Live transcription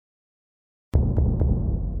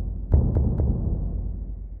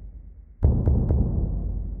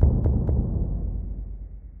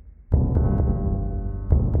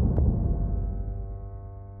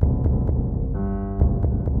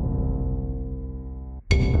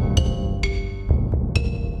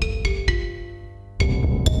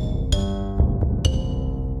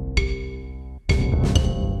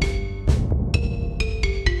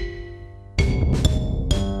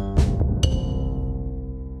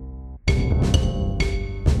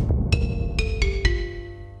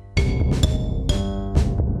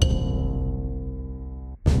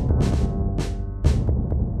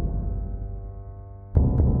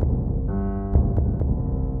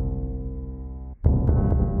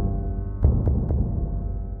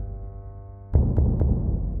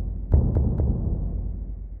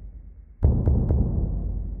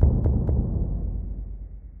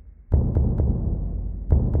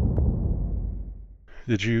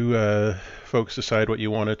Did you folks decide what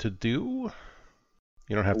you wanted to do?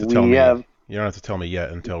 You don't have to tell We me. have You don't have to tell me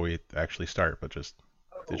yet until we actually start. But just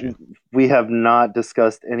did you? we have not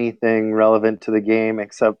discussed anything relevant to the game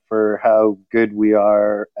except for how good we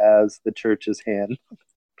are as the church's hand.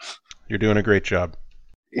 You're doing a great job.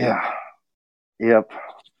 Yeah. Yep.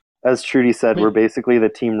 As Trudy said, we're basically the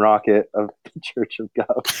Team Rocket of the Church of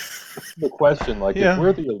God. The question, like, if Yeah.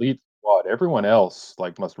 we're the elite squad, everyone else,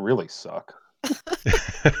 like, must really suck.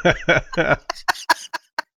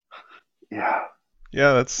 Yeah.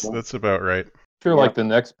 Yeah, that's about right. I feel Yep. like the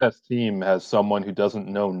next best team has someone who doesn't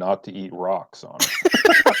know not to eat rocks on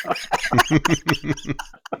it.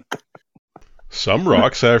 Some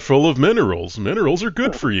rocks are full of minerals. Minerals are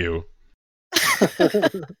good for you.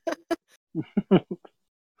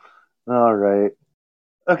 All right.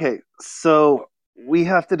 Okay, so we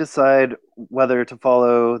have to decide whether to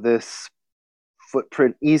follow this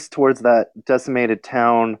footprint east towards that decimated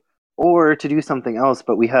town or to do something else,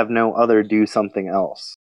 but we have no other do something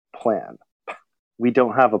else plan. We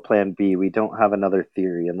don't have a plan B. We don't have another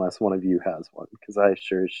theory unless one of you has one, because I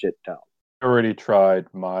sure as shit don't. I already tried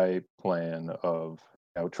my plan of,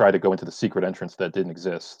 try to go into the secret entrance that didn't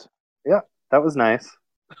exist. Yeah, that was nice.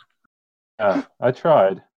 Yeah, I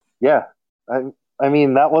tried. Yeah, I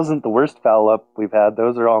mean, that wasn't the worst foul up we've had.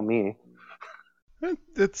 Those are all me.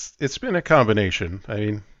 It's been a combination. I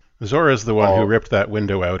mean, Zora's the one who ripped that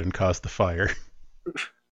window out and caused the fire.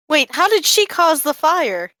 Wait, how did she cause the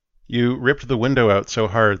fire? You ripped the window out so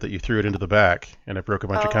hard that you threw it into the back, and it broke a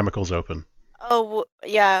bunch of chemicals open. Oh,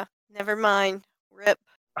 yeah. Never mind. Rip.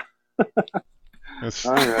 All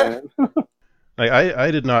right.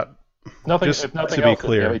 I did not. Nothing. Just if nothing to be else,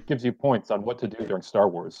 clear, it gives you points on what to do during Star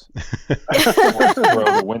Wars.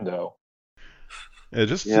 Throw the window.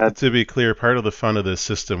 To be clear, part of the fun of this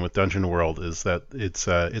system with Dungeon World is that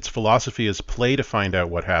its philosophy is play to find out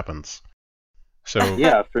what happens. So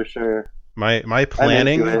yeah, for sure. My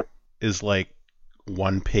planning is like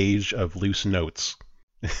one page of loose notes.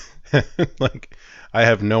 Like, I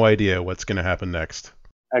have no idea what's going to happen next.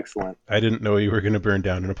 Excellent. I didn't know you were going to burn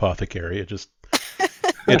down an apothecary.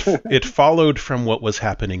 It followed from what was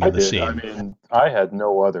happening in the scene. I mean, I had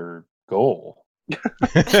no other goal.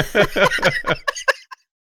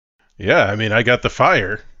 Yeah, I mean, I got the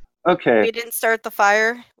fire. Okay. We didn't start the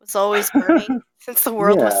fire. It was always burning since the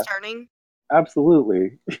world was starting.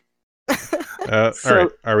 Absolutely. All right,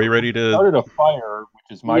 are we ready to... started a fire,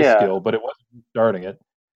 which is my skill, but it wasn't me starting it.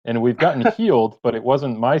 And we've gotten healed, but it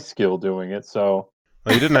wasn't my skill doing it, so...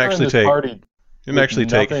 Well, you didn't actually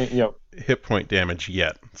take hit point damage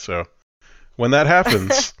yet, so when that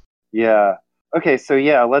happens... Yeah. Okay, so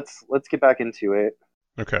yeah, let's get back into it.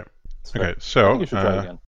 Okay, so... I think you should try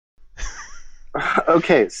again.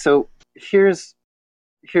 Okay, so here's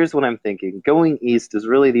what I'm thinking. Going east is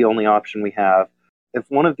really the only option we have. If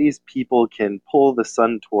one of these people can pull the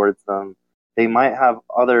sun towards them, they might have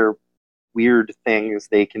other weird things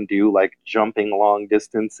they can do, like jumping long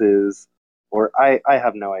distances, or I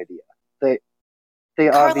have no idea. They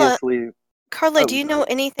Carla, obviously... Carla, do you know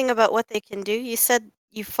anything about what they can do? You said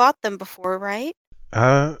you fought them before, right?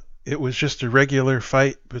 It was just a regular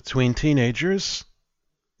fight between teenagers.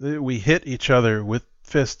 We hit each other with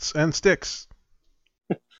fists and sticks.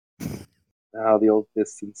 The old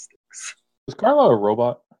fists and sticks. Was Carla a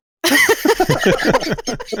robot?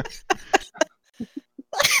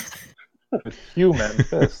 With human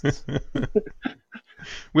fists.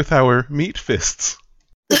 With our meat fists.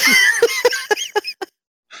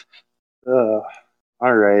 All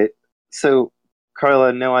right. So,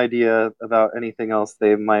 Carla, no idea about anything else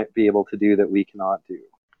they might be able to do that we cannot do.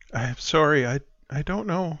 I'm sorry, I don't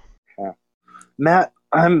know. Okay. Matt,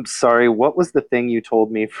 I'm sorry. What was the thing you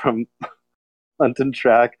told me from Hunt and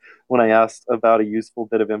Track when I asked about a useful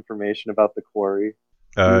bit of information about the quarry?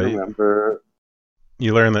 Do you remember?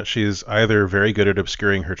 You learn that she's either very good at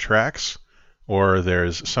obscuring her tracks, or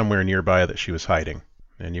there's somewhere nearby that she was hiding,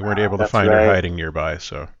 and you weren't able to find her hiding nearby.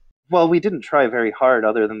 So. Well, we didn't try very hard,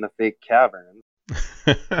 other than the fake cavern.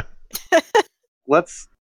 Let's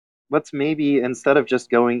maybe, instead of just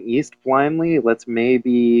going east blindly, let's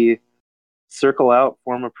maybe circle out,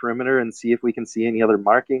 form a perimeter, and see if we can see any other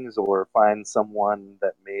markings or find someone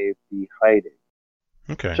that may be hiding.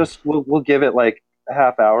 Okay. Just we'll give it like a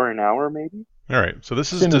half hour, an hour, maybe. All right. So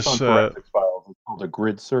this is forensics files. It's called a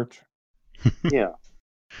grid search. Yeah.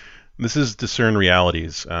 This is discern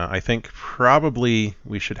realities. I think probably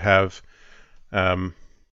we should have. Oh,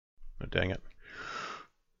 dang it.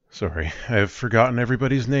 Sorry, I've forgotten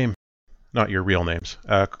everybody's name. Not your real names.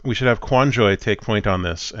 We should have Quanjoy take point on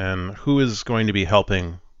this. And who is going to be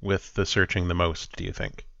helping with the searching the most, do you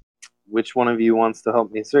think? which one of you wants to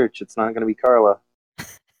help me search? It's not going to be Carla.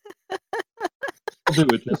 I'll do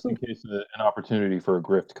it just in case an opportunity for a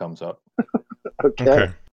grift comes up.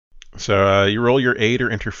 Okay. So you roll your aid or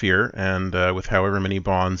interfere, and with however many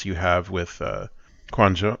bonds you have with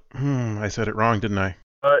Quanjo. I said it wrong, didn't I?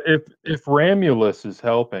 If Ramulus is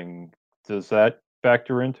helping, does that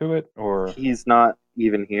factor into it, or He's not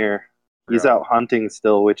even here. He's out hunting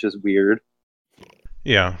still, which is weird.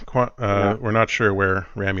 Yeah, Yeah. we're not sure where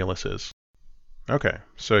Ramulus is. Okay,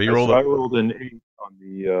 so you So rolled. I rolled an 8 on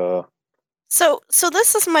the. So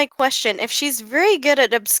this is my question. If she's very good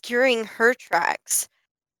at obscuring her tracks,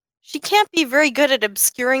 she can't be very good at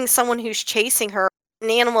obscuring someone who's chasing her, an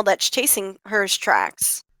animal that's chasing her's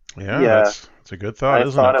tracks. Yeah, Yeah. that's a good thought, I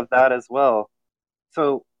isn't thought it? of that as well.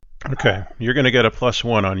 So, Okay, you're going to get a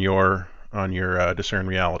 +1 on your discern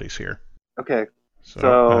realities here. okay.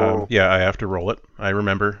 So yeah, I have to roll it. I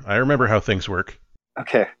remember how things work.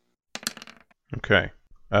 Okay. Okay.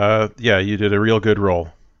 Yeah, you did a real good roll.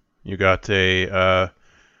 You got a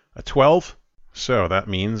 12. So that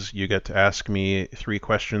means you get to ask me 3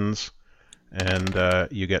 questions, and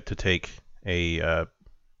you get to take a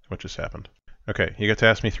what just happened? Okay, you get to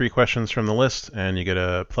ask me 3 questions from the list, and you get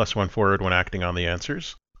a +1 forward when acting on the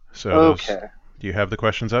answers. So Okay. Do you have the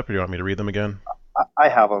questions up, or do you want me to read them again? I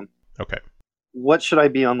have them. Okay. What should I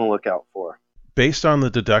be on the lookout for? Based on the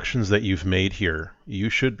deductions that you've made here, you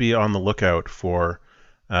should be on the lookout for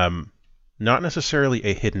not necessarily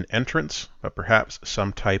a hidden entrance, but perhaps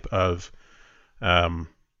some type of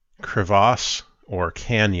crevasse or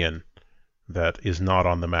canyon that is not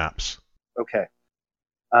on the maps. Okay.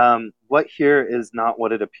 What here is not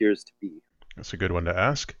what it appears to be? That's a good one to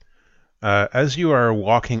ask. As you are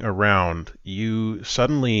walking around, you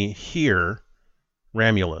suddenly hear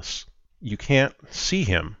Ramulus. You can't see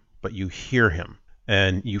him, but you hear him,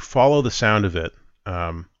 and you follow the sound of it.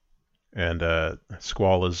 And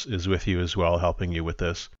Squall is with you as well, helping you with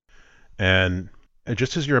this. And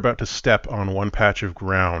just as you're about to step on one patch of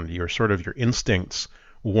ground, your instincts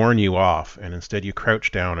warn you off, and instead you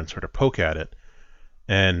crouch down and sort of poke at it,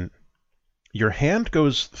 and your hand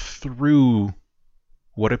goes through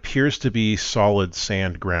what appears to be solid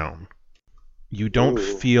sand ground. You don't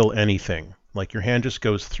feel anything. Like your hand just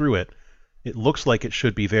goes through it. It looks like it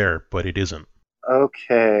should be there, but it isn't.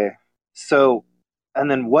 Okay. So,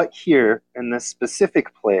 and then what here in this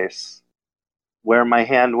specific place where my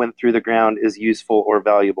hand went through the ground is useful or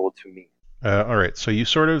valuable to me? All right, so you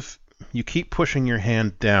keep pushing your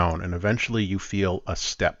hand down, and eventually you feel a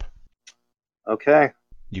step. Okay.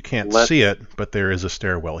 You can't see it, but there is a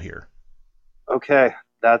stairwell here. Okay,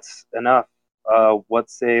 that's enough. What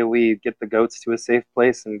say we get the goats to a safe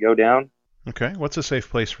place and go down? Okay, what's a safe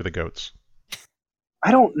place for the goats?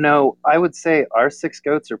 I don't know. I would say our 6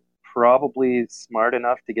 goats are probably smart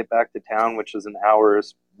enough to get back to town, which is an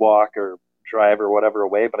hour's walk or drive or whatever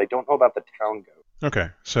away, but I don't know about the town goat. Okay,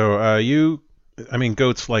 so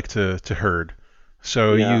goats like to herd.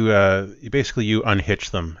 So Yeah. you basically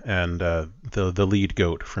unhitch them, and the lead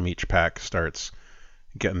goat from each pack starts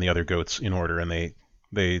getting the other goats in order, and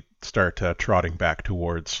they start trotting back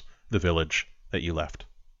towards the village that you left.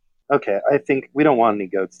 Okay, I think we don't want any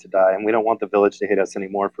goats to die, and we don't want the village to hate us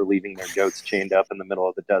anymore for leaving their goats chained up in the middle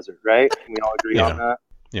of the desert, right? Can we all agree on that?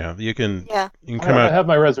 Yeah, you can. Yeah. You can come out. I have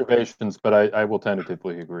my reservations, but I will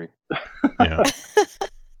tentatively agree. Yeah.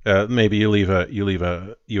 Maybe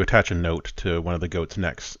you attach a note to one of the goats'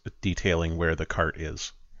 necks detailing where the cart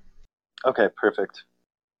is. Okay, perfect.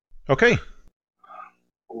 Okay.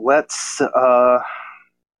 Let's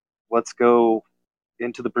go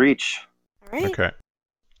into the breach. All right. Okay.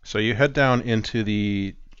 So you head down into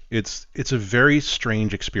the. It's a very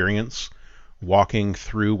strange experience walking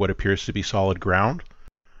through what appears to be solid ground,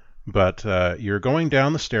 but you're going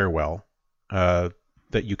down the stairwell that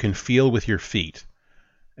you can feel with your feet,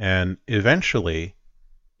 and eventually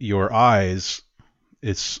your eyes,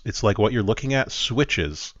 it's like what you're looking at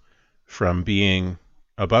switches from being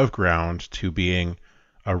above ground to being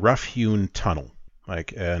a rough-hewn tunnel.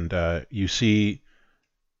 You see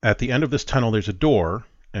at the end of this tunnel there's a door,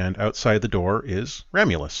 and outside the door is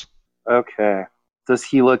Ramulus. Okay. Does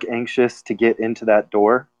he look anxious to get into that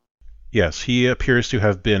door? Yes, he appears to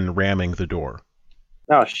have been ramming the door.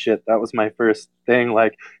 Oh shit, that was my first thing,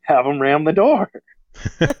 like, have him ram the door.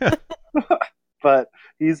 But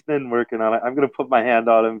he's been working on it. I'm going to put my hand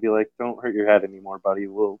on him and be like, don't hurt your head anymore, buddy.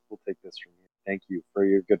 We'll take this from you. Thank you for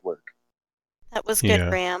your good work. That was good, Yeah.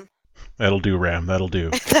 Ram. That'll do, Ram. That'll do.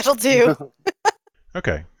 That'll do.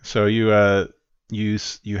 Okay, so you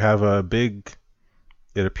have a big,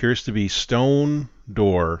 it appears to be stone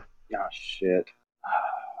door. Oh shit.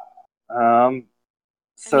 I mean,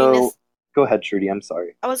 Go ahead, Trudy. I'm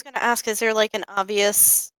sorry. I was going to ask, is there like an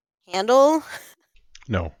obvious handle?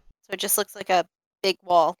 No. So it just looks like a big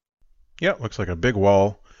wall. Yeah, looks like a big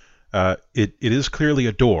wall. It is clearly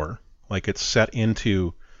a door, like it's set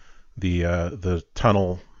into the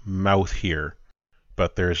tunnel mouth here,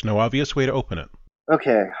 but there's no obvious way to open it.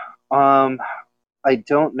 Okay. I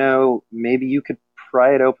don't know. Maybe you could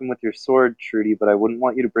pry it open with your sword, Trudy, but I wouldn't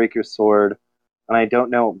want you to break your sword. And I don't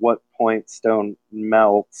know at what point stone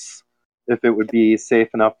melts, if it would be safe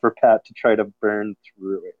enough for Pat to try to burn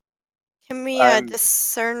through it. Can we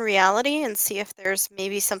discern reality and see if there's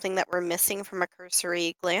maybe something that we're missing from a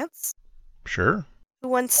cursory glance? Sure. Who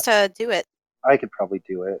wants to do it? I could probably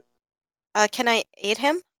do it. Can I aid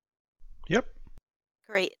him? Yep.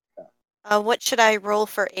 Great. What should I roll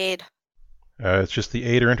for aid? It's just the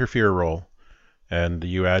aid or interfere roll, and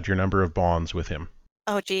you add your number of bonds with him.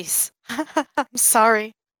 Oh, geez. I'm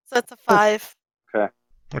sorry. So that's a 5.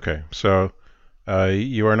 Okay, so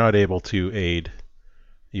you are not able to aid.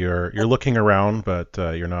 You're looking around, but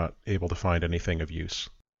you're not able to find anything of use.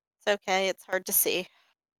 It's okay. It's hard to see.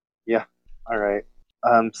 Yeah. All right.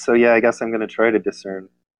 So yeah, I guess I'm going to try to discern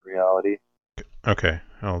reality. Okay,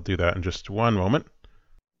 I'll do that in just one moment.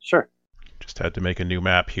 Sure. Just had to make a new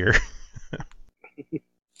map here.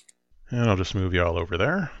 And I'll just move you all over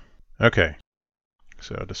there. Okay,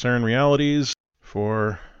 so discern realities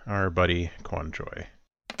for our buddy Quanjoy.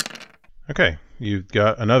 Okay, you've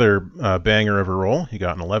got another banger of a roll. You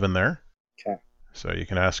got an 11 there. Okay. So you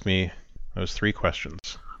can ask me those 3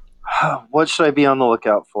 questions. What should I be on the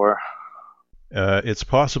lookout for? It's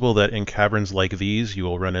possible that in caverns like these you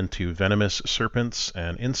will run into venomous serpents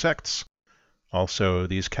and insects. Also,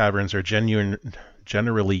 these caverns are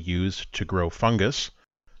generally used to grow fungus.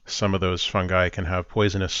 Some of those fungi can have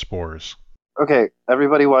poisonous spores. Okay,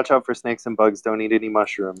 everybody watch out for snakes and bugs. Don't eat any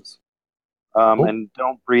mushrooms. And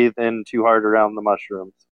don't breathe in too hard around the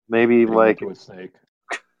mushrooms. Maybe like a snake.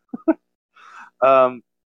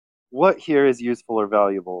 What here is useful or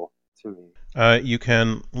valuable to me? You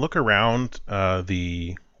can look around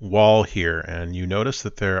the wall here, and you notice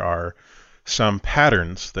that there are some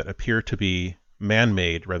patterns that appear to be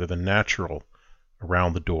man-made rather than natural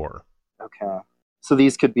around the door. Okay. So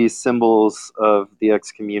these could be symbols of the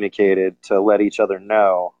excommunicated to let each other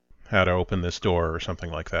know how to open this door or something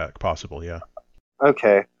like that. Possible, yeah.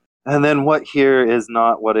 Okay. And then what here is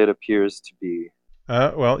not what it appears to be?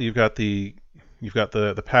 Well, you've got the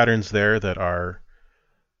patterns there that are,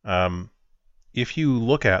 if you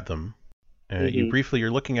look at them,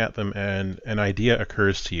 you're looking at them and an idea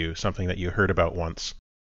occurs to you, something that you heard about once.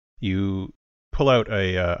 You pull out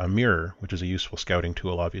a mirror, which is a useful scouting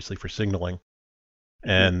tool, obviously, for signaling,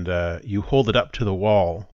 and you hold it up to the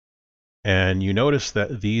wall, and you notice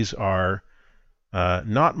that these are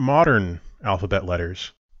not modern alphabet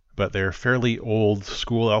letters, but they're fairly old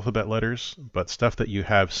school alphabet letters, but stuff that you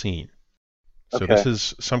have seen. So this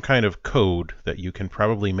is some kind of code that you can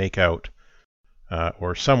probably make out,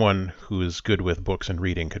 or someone who is good with books and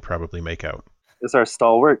reading could probably make out. Is our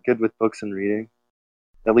stalwart good with books and reading?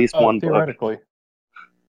 At least one theoretically. book.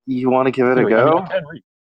 You want to give it a go? I can read.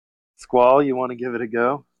 Squall, you want to give it a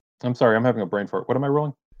go? I'm sorry, I'm having a brain fart. What am I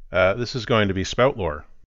rolling? This is going to be spout lore.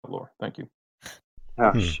 Lore, thank you.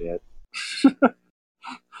 Oh, shit.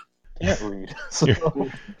 Can't read. So.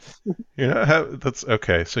 That's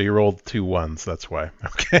okay. So you rolled 2 1s. That's why.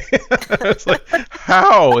 Okay. It's like,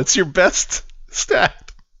 how? It's your best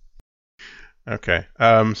stat. Okay.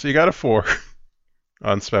 So you got a 4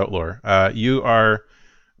 on spout lore. You are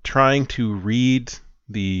trying to read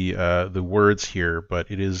the words here, but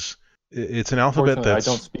it's an alphabet that's.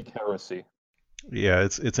 I don't speak heresy. Yeah,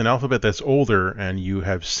 it's an alphabet that's older, and you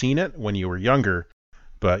have seen it when you were younger,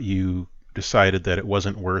 but you decided that it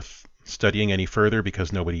wasn't worth studying any further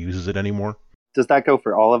because nobody uses it anymore. Does that go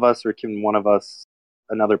for all of us, or can one of us,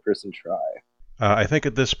 another person, try? I think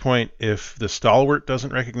at this point, if the stalwart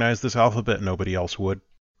doesn't recognize this alphabet, nobody else would.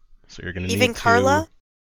 So you're going to need even Carla?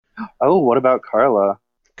 Oh, what about Carla?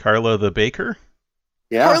 Carla the baker?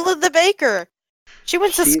 Yeah. Carla the baker. She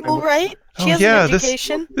went to school, right? She has an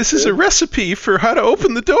education. This is a recipe for how to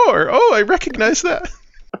open the door. Oh, I recognize that.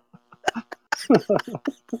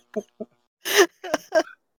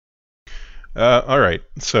 All right.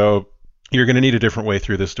 So you're going to need a different way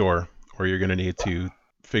through this door, or you're going to need to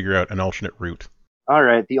figure out an alternate route. All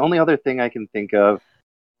right. The only other thing I can think of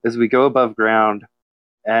is we go above ground,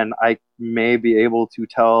 and I may be able to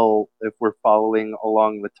tell if we're following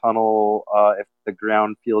along the tunnel, if the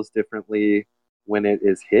ground feels differently when it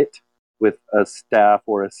is hit with a staff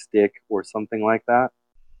or a stick or something like that.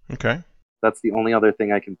 Okay. That's the only other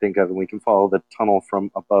thing I can think of, and we can follow the tunnel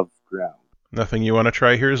from above ground. Nothing you want to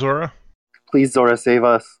try here, Zora? Please, Zora, save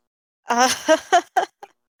us.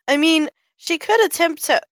 I mean, she could attempt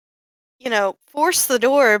to, force the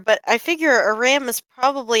door, but I figure a ram is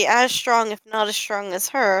probably as strong, if not as strong as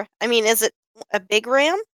her. I mean, is it a big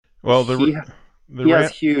ram? Well, He ram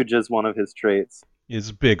has huge as one of his traits.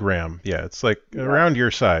 is big ram. Yeah, it's like around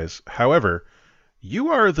your size. However, you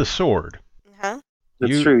are the sword. Huh?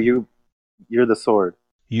 That's true. You're the sword.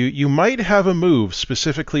 You might have a move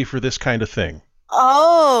specifically for this kind of thing.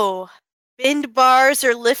 Oh, bend bars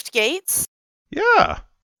or lift gates? Yeah.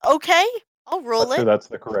 Okay, I'll roll Not it. sure that's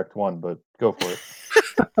the correct one, but go for it.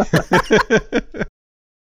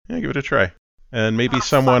 Yeah, give it a try. And maybe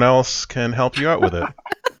someone else can help you out with it.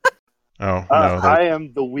 Oh, no. I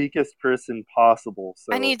am the weakest person possible,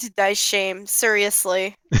 so... I need to dice shame,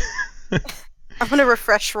 seriously. I'm going to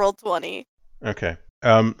refresh roll 20. Okay.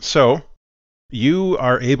 So you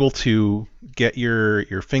are able to get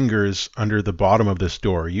your fingers under the bottom of this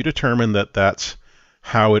door. You determine that that's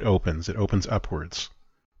how it opens. It opens upwards.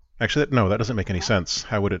 Actually, no, that doesn't make any sense.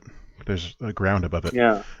 How would it... There's a ground above it.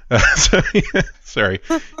 Yeah. Sorry.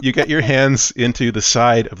 You get your hands into the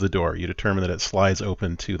side of the door. You determine that it slides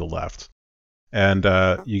open to the left. And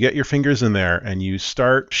you get your fingers in there, and you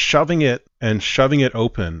start shoving it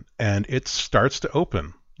open, and it starts to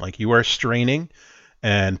open. Like you are straining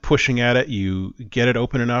and pushing at it. You get it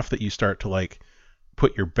open enough that you start to like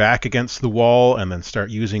put your back against the wall and then start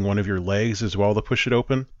using one of your legs as well to push it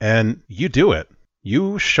open. And you do it.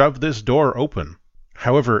 You shove this door open.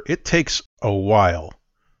 However, it takes a while.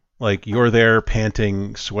 Like you're there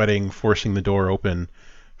panting, sweating, forcing the door open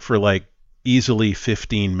for like easily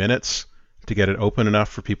 15 minutes to get it open enough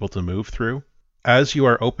for people to move through. As you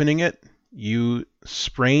are opening it, you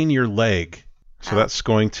sprain your leg. So that's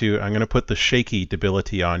I'm going to put the shaky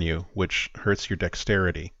debility on you, which hurts your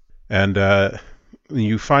dexterity. And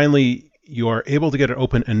you are able to get it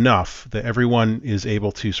open enough that everyone is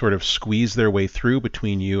able to sort of squeeze their way through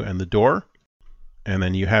between you and the door. And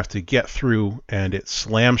then you have to get through, and it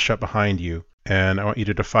slams shut behind you. And I want you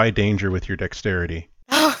to defy danger with your dexterity.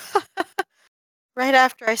 Right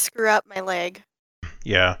after I screw up my leg.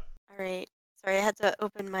 Yeah. All right. Sorry, I had to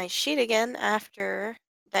open my sheet again after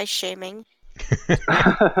dice shaming.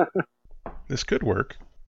 This could work.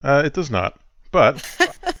 It does not. But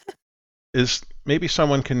maybe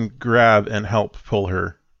someone can grab and help pull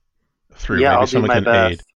her through. Yeah, maybe I'll someone do my can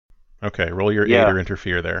best. aid. Okay, roll your aid or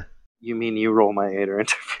interfere there. You mean you roll my aid or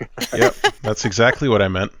interfere? Yep, that's exactly what I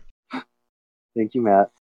meant. Thank you, Matt.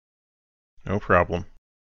 No problem.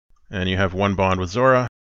 And you have one bond with Zora.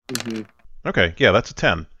 Mm-hmm. Okay, yeah, that's a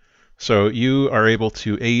 10. So you are able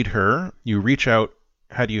to aid her. You reach out.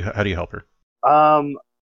 How do you help her?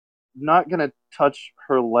 Not gonna touch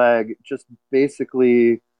her leg. Just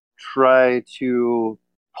basically try to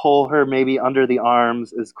pull her maybe under the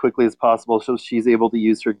arms as quickly as possible, so she's able to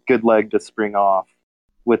use her good leg to spring off,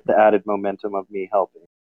 with the added momentum of me helping.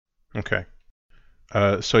 Okay.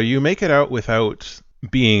 So you make it out without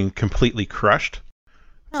being completely crushed,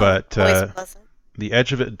 but the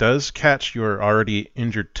edge of it does catch your already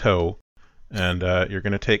injured toe, and you're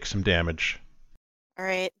going to take some damage. All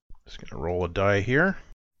right. Just going to roll a die here.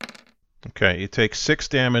 Okay, you take 6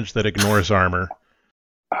 damage that ignores armor.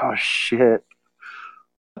 Oh, shit.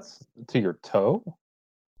 That's to your toe?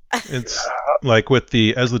 It's like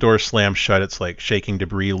as the door slams shut, it's like shaking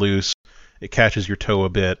debris loose. It catches your toe a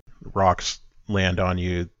bit. Rocks land on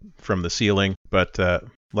you from the ceiling. But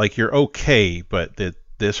like you're okay, but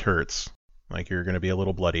this hurts. Like you're going to be a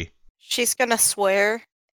little bloody. She's going to swear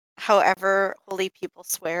however holy people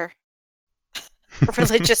swear.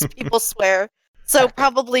 Religious people swear. So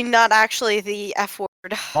probably not actually the F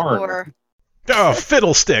word. Or... Oh,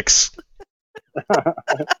 fiddlesticks!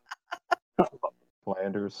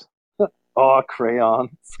 Flanders. Oh,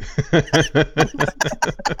 crayons.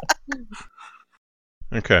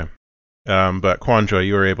 Okay. But Kwanjo,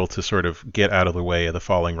 you were able to sort of get out of the way of the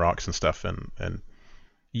falling rocks and stuff, and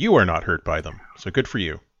you are not hurt by them. So good for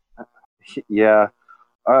you. Yeah.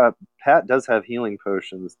 Pat does have healing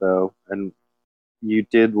potions, though, and you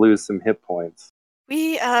did lose some hit points.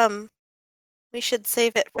 We should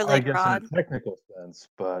save it for later on. I guess in a technical sense,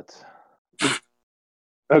 but...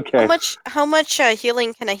 Okay. How much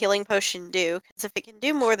healing can a healing potion do? Because if it can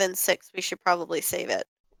do more than 6, we should probably save it.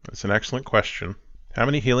 That's an excellent question. How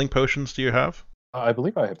many healing potions do you have? I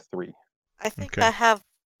believe I have 3. I think I have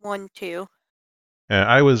 1 too.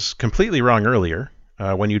 I was completely wrong earlier.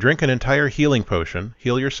 When you drink an entire healing potion,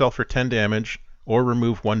 heal yourself for 10 damage or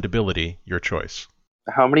remove 1 debility, your choice.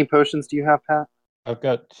 How many potions do you have, Pat? I've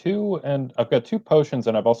got 2 potions,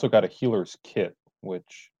 and I've also got a healer's kit,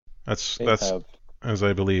 which that's as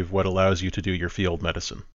I believe what allows you to do your field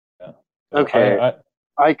medicine. Yeah. Okay.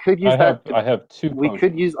 I could use that. I have 2 We potions.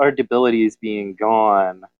 could use our debilities being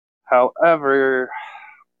gone. However,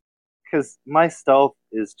 because my stealth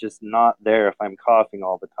is just not there if I'm coughing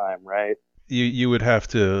all the time, right? You would have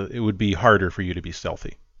to. It would be harder for you to be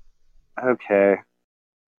stealthy. Okay.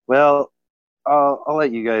 Well, I'll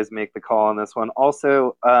let you guys make the call on this one.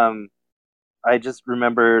 Also, I just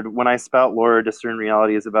remembered when I spout lore or discern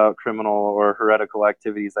realities about criminal or heretical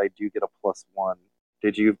activities, I do get a +1.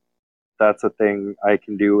 Did you? That's a thing I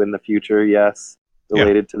can do in the future, yes,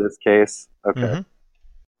 related to this case? Okay. Mm-hmm.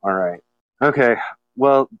 All right. Okay.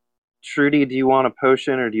 Well, Trudy, do you want a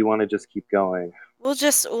potion or do you want to just keep going?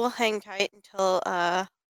 We'll hang tight until I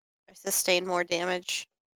sustain more damage.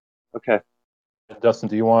 Okay. Dustin,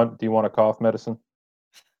 do you want a cough medicine?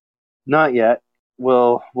 Not yet.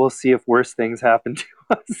 We'll see if worse things happen to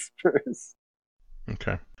us first.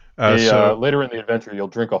 Okay. So later in the adventure, you'll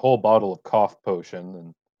drink a whole bottle of cough potion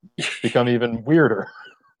and become even weirder.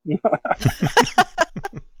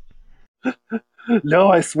 No,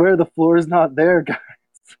 I swear the floor is not there, guys.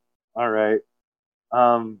 All right.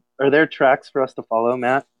 Are there tracks for us to follow,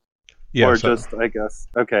 Matt? Yeah. Or just, I guess.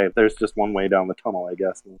 Okay, there's just one way down the tunnel, I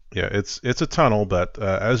guess. Yeah, it's a tunnel, but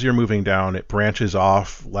as you're moving down, it branches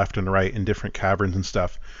off left and right in different caverns and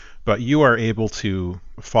stuff. But you are able to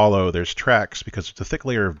follow. There's tracks because it's a thick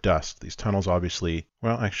layer of dust. These tunnels, obviously.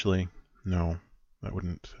 Well, actually, no, that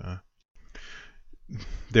wouldn't.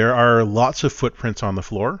 There are lots of footprints on the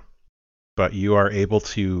floor, but you are able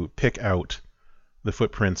to pick out the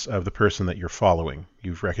footprints of the person that you're following.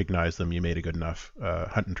 You've recognized them. You made a good enough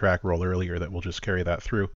hunt and track roll earlier that will just carry that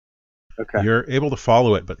through. Okay. You're able to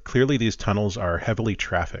follow it, but clearly these tunnels are heavily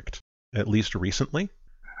trafficked, at least recently.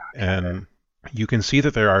 And you can see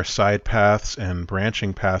that there are side paths and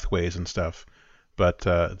branching pathways and stuff, but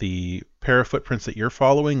the pair of footprints that you're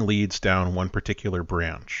following leads down one particular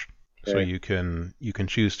branch. Okay. So you can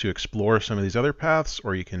choose to explore some of these other paths,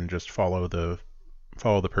 or you can just follow the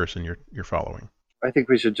person you're following. I think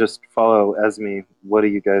we should just follow Esme. What do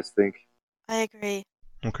you guys think? I agree.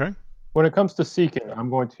 Okay. When it comes to seeking,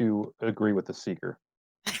 I'm going to agree with the seeker.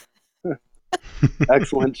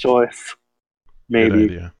 Excellent choice. Maybe.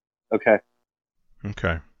 Good idea. Okay.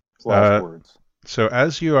 Okay. Last words. So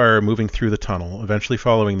as you are moving through the tunnel, eventually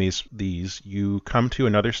following these, you come to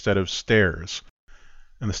another set of stairs.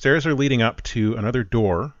 And the stairs are leading up to another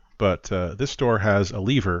door, but this door has a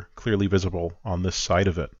lever clearly visible on this side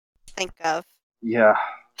of it. Thank God. Yeah.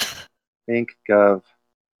 Thank God.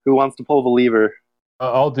 Who wants to pull the lever?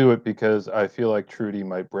 I'll do it because I feel like Trudy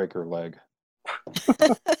might break her leg.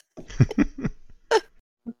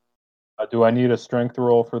 Do I need a strength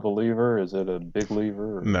roll for the lever? Is it a big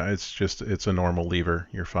lever? Or... No, it's a normal lever.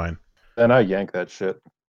 You're fine. Then I yank that shit.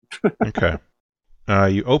 Okay.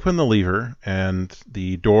 You open the lever, and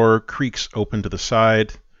the door creaks open to the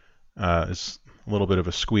side. It's a little bit of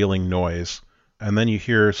a squealing noise. And then you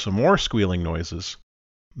hear some more squealing noises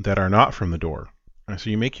that are not from the door. So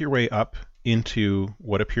you make your way up into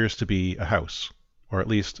what appears to be a house, or at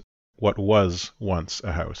least what was once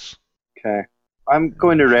a house. Okay. I'm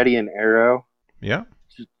going to ready an arrow. Yeah?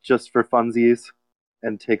 Just for funsies,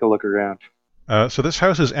 and take a look around. So this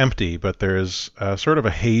house is empty, but there's sort of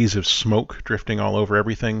a haze of smoke drifting all over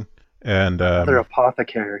everything. And another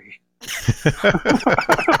apothecary.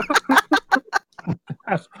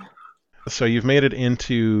 So you've made it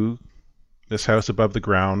into this house above the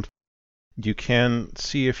ground. You can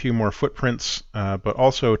see a few more footprints, but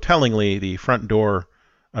also tellingly, the front door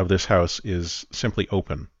of this house is simply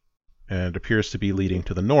open, and appears to be leading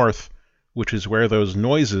to the north, which is where those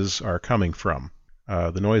noises are coming from.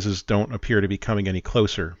 The noises don't appear to be coming any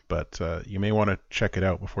closer, but you may want to check it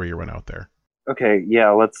out before you run out there. Okay,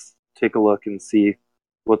 yeah, let's take a look and see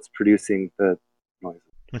what's producing the noises.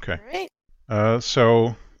 Okay. All right.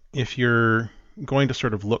 So if you're going to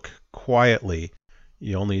sort of look quietly,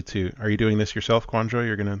 you'll need to... Are you doing this yourself, Quanjo?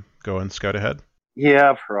 You're going to go and scout ahead?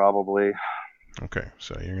 Yeah, probably. Okay,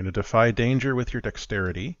 so you're going to defy danger with your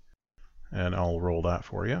dexterity, and I'll roll that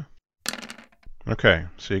for you. Okay,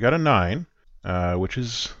 so you got a 9, which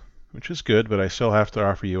is good, but I still have to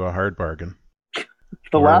offer you a hard bargain.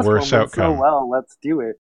 The last one went so well, let's do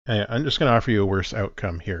it. Hey, I'm just going to offer you a worse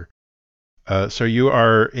outcome here. So you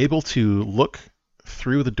are able to look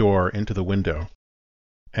through the door into the window,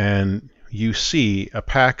 and you see a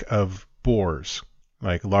pack of boars,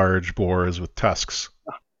 like large boars with tusks.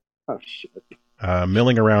 Oh, shit.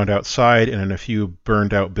 Milling around outside and in a few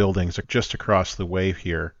burned out buildings just across the way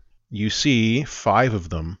here. You see 5 of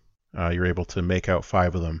them. You're able to make out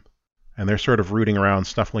 5 of them. And they're sort of rooting around,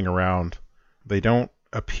 snuffling around. They don't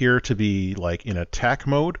appear to be like in attack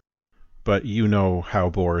mode, but you know how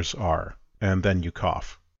boars are. and then you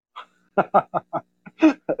cough.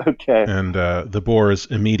 Okay. And the boars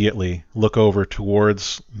immediately look over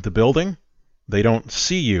towards the building. They don't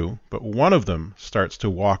see you, but one of them starts to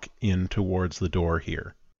walk in towards the door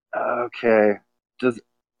here. Okay. Does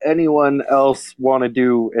anyone else want to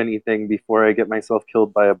do anything before I get myself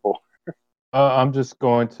killed by a boar? I'm just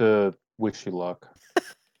going to wish you luck.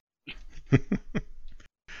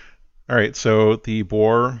 All right, so the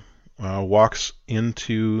boar walks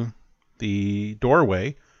into the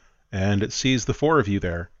doorway, and it sees the four of you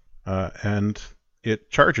there, and it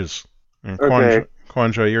charges. And Okay.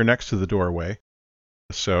 Kwanja, you're next to the doorway,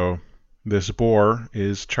 so this boar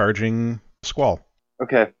is charging Squall.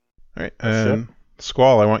 Okay. All right, That's and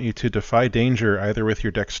Squall, I want you to defy danger either with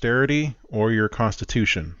your dexterity or your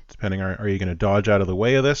constitution, depending on, are you going to dodge out of the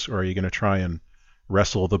way of this, or are you going to try and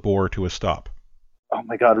wrestle the boar to a stop? Oh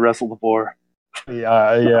my god, wrestle the boar.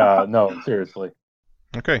 Yeah, no, seriously.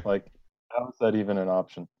 Okay. Like, how is that even an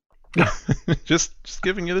option? just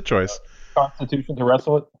giving you the choice. Constitution to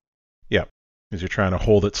wrestle it? Yeah, because you're trying to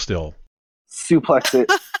hold it still. Suplex it.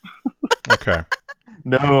 Okay.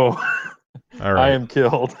 No. All right. I am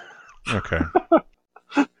killed. Okay.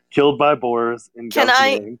 Killed by boars in Can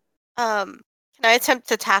Gunky I- Can I attempt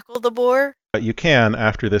to tackle the boar? You can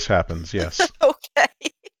after this happens, yes. Okay.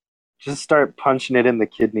 Just start punching it in the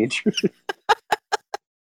kidney.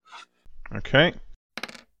 Okay.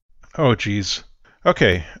 Oh, geez.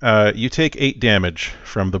 Okay, you take 8 damage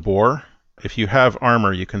from the boar. If you have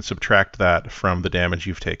armor, you can subtract that from the damage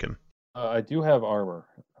you've taken. I do have armor.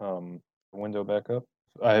 Window back up.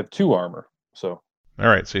 I have 2 armor, so. All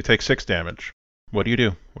right, so you take 6 damage. What do you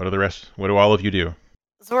do? What do all of you do?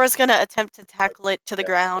 Zora's gonna attempt to tackle it to the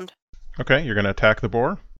ground. Okay, you're going to attack the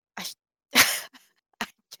boar. I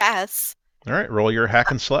guess. All right, roll your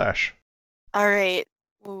hack and slash. All right.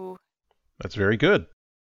 Ooh. That's very good.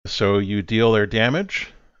 So you deal their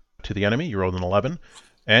damage to the enemy. You rolled an 11,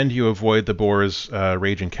 and you avoid the boar's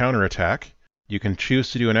raging counterattack. You can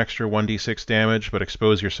choose to do an extra 1d6 damage, but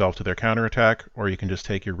expose yourself to their counterattack, or you can just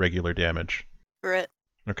take your regular damage. Screw it.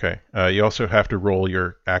 Okay. You also have to roll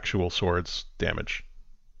your actual sword's damage.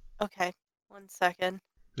 Okay. 1 second.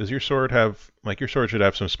 Does your sword have, your sword should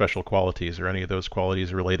have some special qualities? Are any of those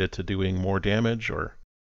qualities related to doing more damage or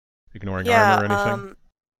ignoring armor or anything?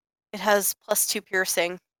 It has +2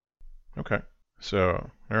 piercing. Okay. So,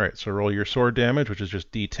 all right. So roll your sword damage, which is just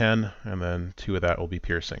d10, and then 2 of that will be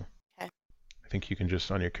piercing. Okay. I think you can just,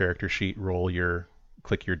 on your character sheet,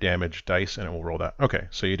 click your damage dice, and it will roll that. Okay.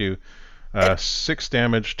 So you do 6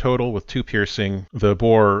 damage total with 2 piercing. The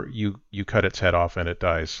boar, you cut its head off, and it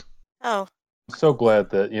dies. Oh. I'm so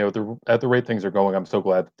glad that, at the rate things are going, I'm so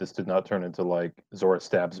glad that this did not turn into, Zora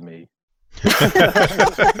stabs me.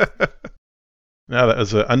 Now that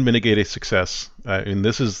was an unmitigated success. And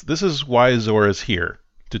this is why Zora's here,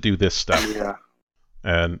 to do this stuff. Yeah.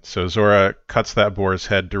 And so Zora cuts that boar's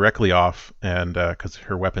head directly off, and because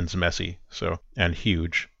her weapon's messy, and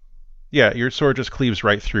huge. Yeah, your sword just cleaves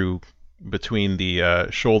right through between the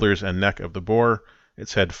shoulders and neck of the boar.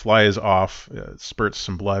 Its head flies off, spurts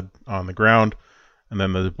some blood on the ground, and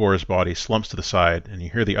then the boar's body slumps to the side, and you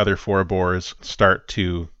hear the other 4 boars start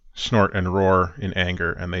to snort and roar in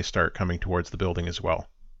anger, and they start coming towards the building as well.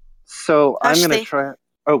 So I'm going to try...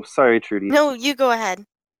 Oh, sorry, Trudy. No, you go ahead.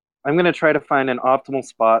 I'm going to try to find an optimal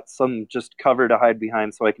spot, some just cover to hide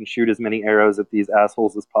behind so I can shoot as many arrows at these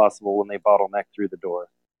assholes as possible when they bottleneck through the door.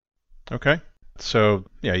 Okay. So,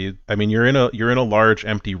 yeah, you're in a large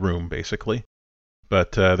empty room, basically.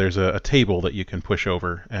 But there's a table that you can push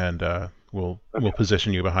over, and we'll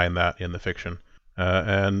position you behind that in the fiction.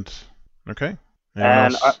 Okay.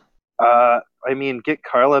 And get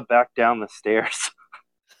Carla back down the stairs.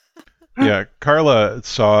 Yeah, Carla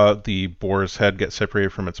saw the boar's head get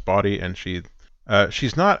separated from its body, and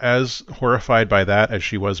she's not as horrified by that as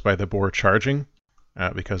she was by the boar charging,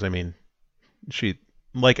 because she,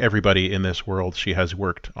 like everybody in this world, she has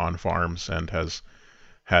worked on farms and has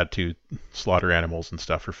had to slaughter animals and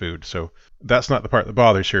stuff for food. So that's not the part that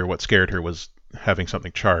bothers her. What scared her was having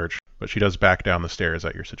something charge, but she does back down the stairs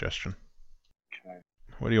at your suggestion. Okay.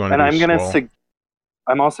 What do you want to do?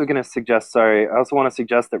 I'm also going to suggest, I also want to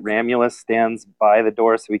suggest that Ramulus stands by the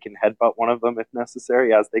door so we can headbutt one of them if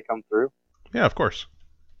necessary as they come through. Yeah, of course.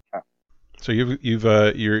 Okay. So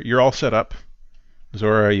you're all set up.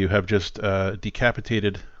 Zora, you have just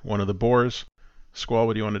decapitated one of the boars. Squall,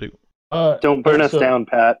 what do you want to do? Don't burn us down,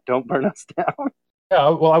 Pat. Don't burn us down. Yeah,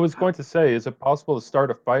 well, I was going to say, is it possible to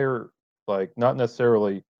start a fire, not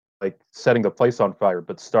necessarily setting the place on fire,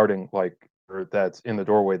 but starting or that's in the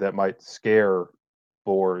doorway that might scare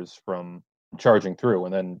boars from charging through,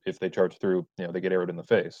 and then if they charge through, they get arrowed in the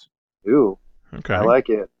face. Ooh, Okay. I like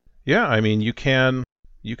it. Yeah, I mean you can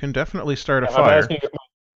definitely start a I'm fire. asking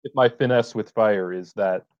if my finesse with fire is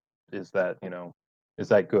that is that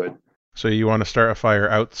good? So you want to start a fire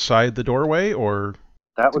outside the doorway, or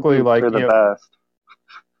That would Basically, be like, for the you know,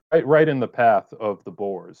 best. right in the path of the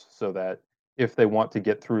boars, so that if they want to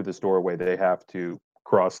get through this doorway, they have to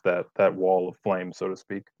cross that wall of flame, so to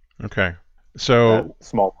speak. okay? That So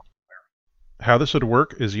small. how this would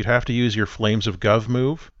work is you'd have to use your Flames of Gov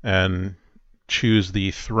move and choose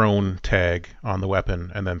the thrown tag on the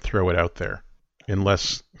weapon and then throw it out there.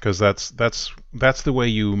 Unless, because that's the way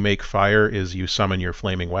you make fire, is you summon your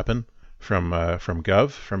flaming weapon from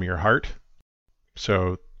Gov, from your heart.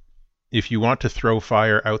 So if you want to throw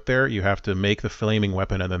fire out there, you have to make the flaming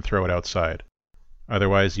weapon and then throw it outside.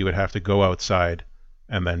 Otherwise, you would have to go outside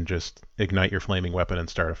and then just ignite your flaming weapon and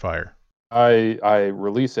start a fire. I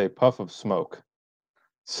release a puff of smoke.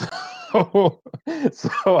 So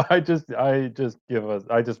I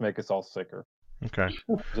just make us all sicker. Okay.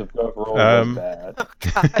 The roll was bad. Oh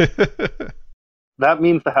God. That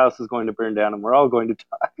means the house is going to burn down and we're all going to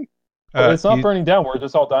die. Well, it's not burning down. We're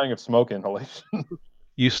just all dying of smoke inhalation.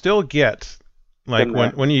 You still get, like, Been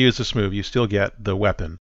there. when you use this move, you still get the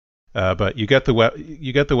weapon. But you get the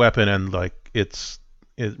weapon, and like it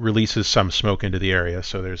releases some smoke into the area,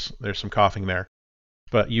 so there's some coughing there.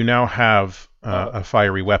 But you now have a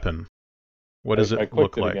fiery weapon. What does I it clicked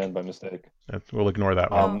look it like? again by mistake. We'll ignore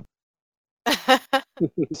that one.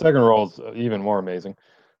 Second roll is even more amazing.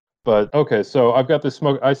 But okay, so I've got the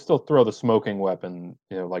smoke. I still throw the smoking weapon,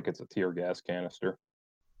 like it's a tear gas canister.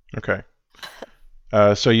 Okay.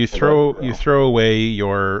 So you throw away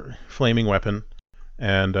your flaming weapon,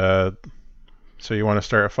 and so you want to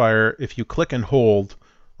start a fire. If you click and hold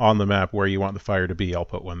on the map where you want the fire to be, I'll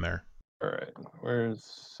put one there. All right, where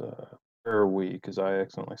are we? Because I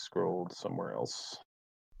accidentally scrolled somewhere else.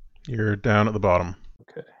 You're down at the bottom.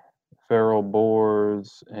 Okay, feral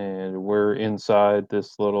boars, and we're inside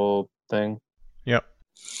this little thing. Yep.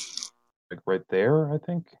 Like right there, I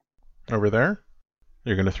think. Over there.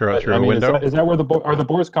 You're going to throw it through a window? Is that where are the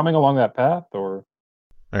boars coming along that path, or?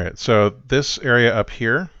 All right, so this area up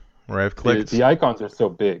here, where I've clicked... The icons are so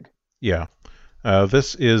big. Yeah.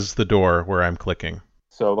 This is the door where I'm clicking.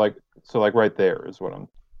 So like right there is what I'm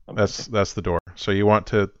That's the door. So you want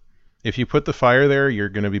to... If you put the fire there, you're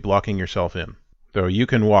going to be blocking yourself in. So you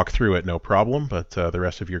can walk through it, no problem, but the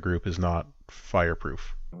rest of your group is not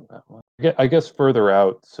fireproof. I guess further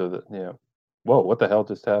out, so that, Whoa, what the hell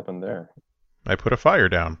just happened there? I put a fire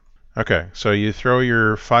down. Okay, so you throw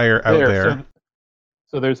your fire out there.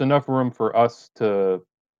 So there's enough room for us to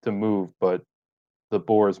move, but the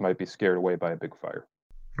boars might be scared away by a big fire.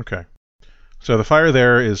 Okay. So the fire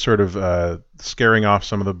there is sort of scaring off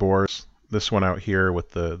some of the boars. This one out here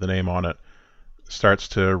with the name on it starts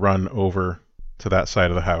to run over to that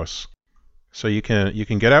side of the house. So you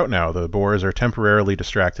can get out now. The boars are temporarily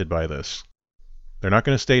distracted by this. They're not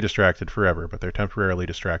going to stay distracted forever, but they're temporarily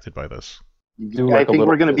distracted by this. I think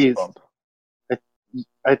we're going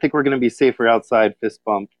to be safer outside fist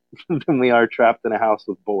bump than we are trapped in a house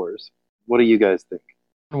with boars. What do you guys think?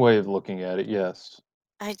 One way of looking at it, yes.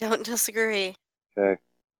 I don't disagree. Okay.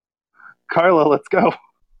 Carla, let's go.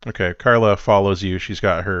 Okay, Carla follows you. She's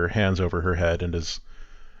got her hands over her head and is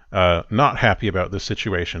not happy about this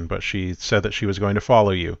situation, but she said that she was going to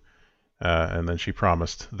follow you, and then she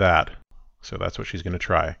promised that. So that's what she's going to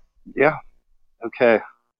try. Yeah. Okay.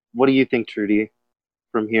 What do you think, Trudy,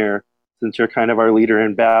 from here, since you're kind of our leader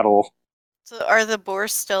in battle? So are the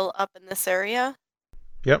boars still up in this area?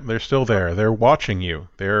 Yep, they're still there. They're watching you.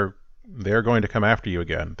 They're going to come after you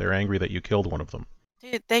again. They're angry that you killed one of them.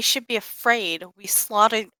 Dude, they should be afraid. We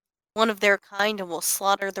slaughtered one of their kind and we'll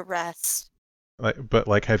slaughter the rest.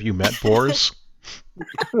 But have you met boars?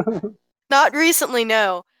 Not recently,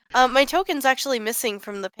 no. My token's actually missing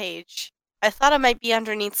from the page. I thought it might be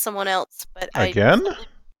underneath someone else, but Again?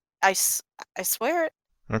 I swear it.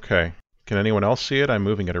 Okay. Can anyone else see it? I'm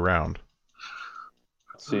moving it around.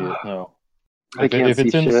 See it? No. If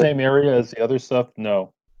it's in the same area as the other stuff,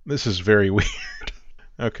 no. This is very weird.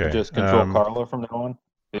 Okay. Just control Carla from now on,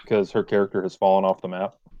 because her character has fallen off the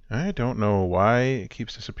map. I don't know why it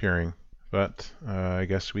keeps disappearing, but I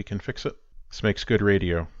guess we can fix it. This makes good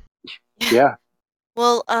radio. Yeah.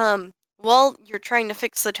 Well, while you're trying to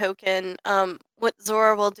fix the token, what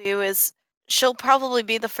Zora will do is she'll probably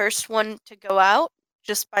be the first one to go out,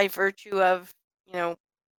 just by virtue of,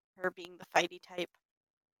 her being the fighty type.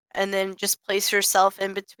 And then just place herself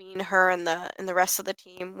in between her and the rest of the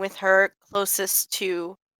team, with her closest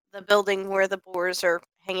to the building where the boars are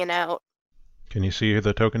hanging out. Can you see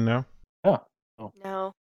the token now? Yeah.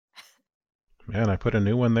 No. Man, I put a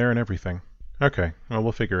new one there and everything. Okay, well,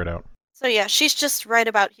 we'll figure it out. So yeah, she's just right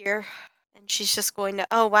about here. And she's just going to,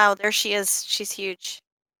 oh wow, there she is. She's huge.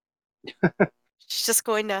 She's just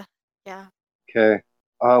going to, yeah, Okay.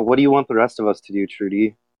 What do you want the rest of us to do,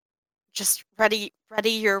 Trudy? just ready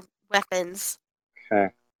your weapons.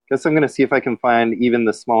 Okay. Guess I'm gonna see if I can find even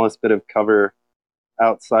the smallest bit of cover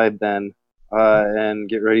outside then, and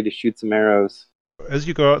get ready to shoot some arrows. As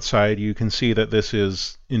you go outside, you can see that this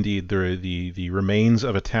is indeed the remains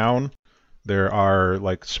of a town. There are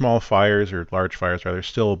like small fires, or large fires rather,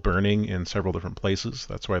 still burning in several different places.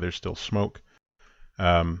 That's why there's still smoke.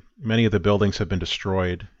 Many of the buildings have been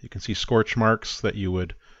destroyed. You can see scorch marks that you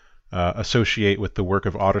would associate with the work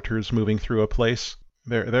of auditors moving through a place.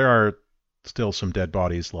 There are still some dead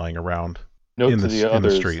bodies lying around. Note in to the- the in the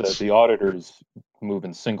others streets. that the auditors move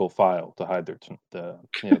in single file to hide the tracks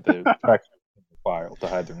in single file to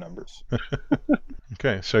hide their numbers.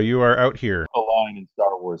 Okay, so you are out here. A line in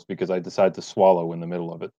Star Wars because I decided to swallow in the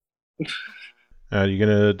middle of it. Are you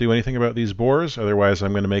going to do anything about these boars? Otherwise,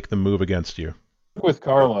 I'm going to make them move against you. With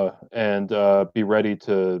Carla and be ready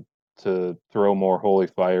to throw more holy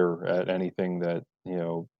fire at anything that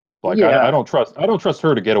like Yeah. I don't trust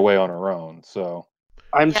her to get away on her own. So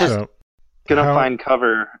I'm Yeah. just So, gonna how- find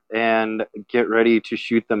cover and get ready to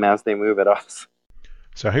shoot them as they move at us.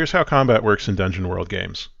 So here's how combat works in Dungeon World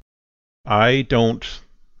games. I don't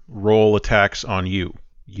roll attacks on you.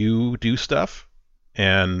 You do stuff,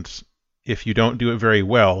 and if you don't do it very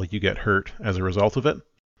well, you get hurt as a result of it.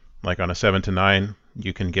 Like on a 7 to 9,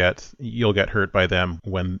 you'll get hurt by them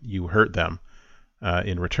when you hurt them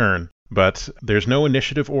in return. But there's no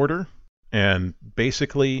initiative order, and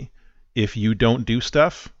basically, if you don't do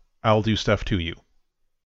stuff, I'll do stuff to you.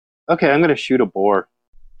 Okay, I'm gonna shoot a boar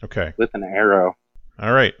Okay. with an arrow.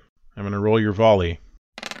 All right. I'm going to roll your volley.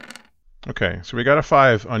 Okay, so we got a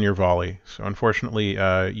 5 on your volley. So unfortunately,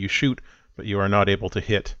 you shoot, but you are not able to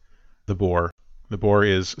hit the boar. The boar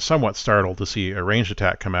is somewhat startled to see a ranged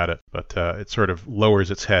attack come at it, but it sort of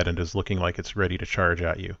lowers its head and is looking like it's ready to charge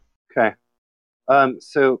at you. Okay.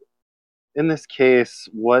 So in this case,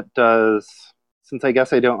 since I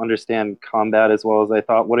guess I don't understand combat as well as I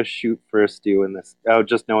thought, what does shoot first do in this? Oh,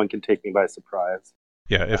 just no one can take me by surprise.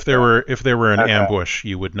 Yeah, if there were an Okay. ambush,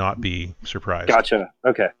 you would not be surprised. Gotcha.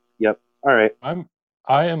 Okay. Yep. All right.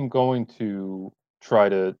 I am going to try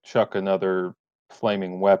to chuck another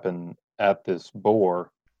flaming weapon at this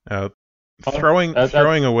boar. Throwing that-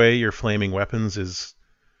 throwing away your flaming weapons is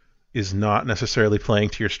not necessarily playing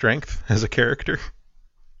to your strength as a character.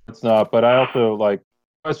 It's not, but I also like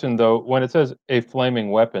question though, when it says a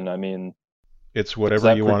flaming weapon, I mean It's does whatever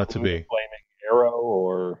that you want it to preclude be. a flaming arrow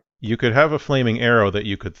or You could have a flaming arrow that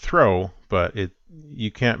you could throw, but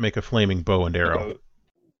you can't make a flaming bow and arrow.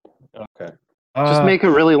 Okay. Just make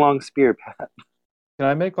a really long spear, Pat. Can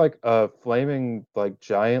I make like a flaming like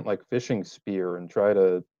giant like fishing spear and try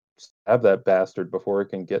to stab that bastard before it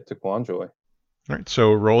can get to Quanjoy? All right,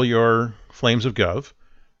 so roll your Flames of Gov,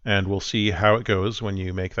 and we'll see how it goes when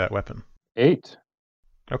you make that weapon. 8.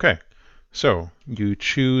 Okay, so you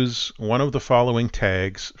choose one of the following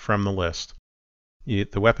tags from the list. The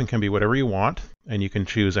weapon can be whatever you want, and you can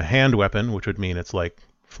choose a hand weapon, which would mean it's like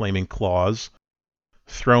flaming claws,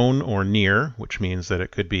 thrown or near, which means that it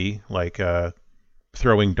could be like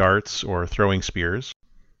throwing darts or throwing spears,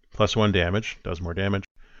 +1 damage, does more damage,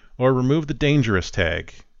 or remove the dangerous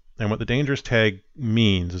tag. And what the dangerous tag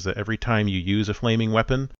means is that every time you use a flaming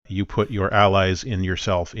weapon, you put your allies and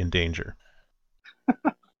yourself in danger.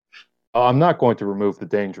 I'm not going to remove the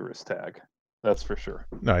dangerous tag. That's for sure.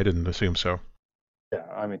 No, I didn't assume so. Yeah,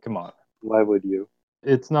 I mean, come on. Why would you?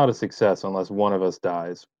 It's not a success unless one of us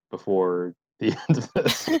dies before the end of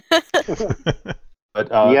this. But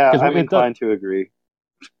Yeah, 'cause I'm it does inclined to agree.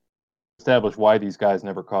 establish why these guys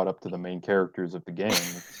never caught up to the main characters of the game.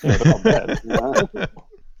 They're all dead.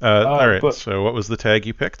 All right, but- so what was the tag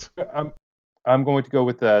you picked? I'm going to go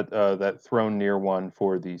with that thrown near one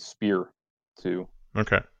for the spear too.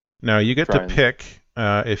 Okay. Now you get Try to and- pick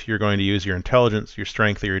if you're going to use your intelligence, your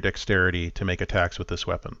strength, or your dexterity to make attacks with this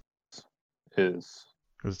weapon. Is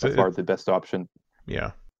It's- by far the best option.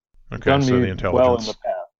 yeah. Okay, Done so me the well in intelligence. the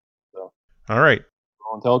past. All right.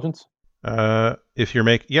 Roll intelligence, If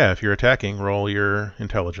you're attacking, roll your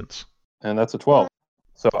intelligence. and that's a 12.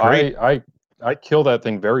 So Great. I kill that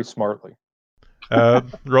thing very smartly.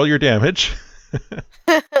 Roll your damage.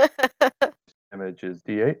 Damage is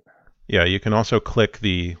D8. Yeah, you can also click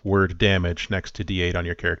the word damage next to D8 on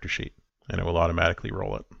your character sheet, and it will automatically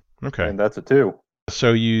roll it. Okay. And that's a 2.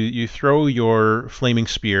 So you throw your flaming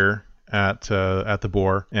spear at the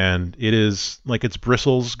boar, and it is like its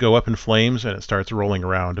bristles go up in flames, and it starts rolling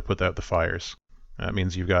around to put out the fires. That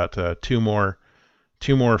means you've got two more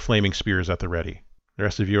flaming spears at the ready. The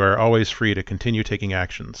rest of you are always free to continue taking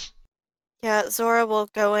actions. Yeah, Zora will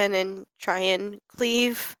go in and try and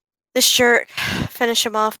cleave this shirt, finish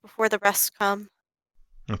him off before the rest come.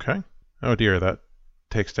 Okay. Oh dear, that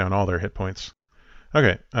takes down all their hit points.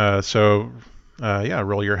 Okay,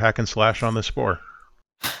 roll your hack and slash on this boar.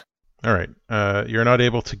 All right, you're not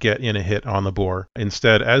able to get in a hit on the boar.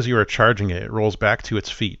 Instead, as you are charging it, it rolls back to its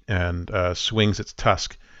feet and swings its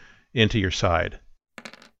tusk into your side.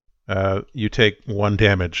 You take 1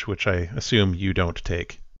 damage, which I assume you don't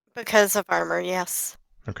take. Because of armor, yes.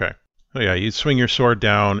 Okay. So yeah, you swing your sword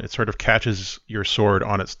down. It sort of catches your sword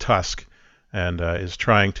on its tusk and is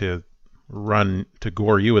trying to run to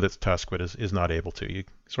gore you with its tusk, but is not able to. You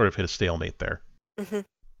sort of hit a stalemate there. Mm-hmm.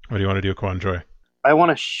 What do you want to do, Quanjoy? I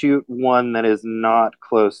want to shoot one that is not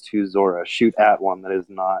close to Zora. Shoot at one that is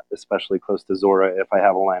not especially close to Zora if I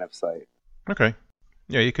have a line of sight. Okay.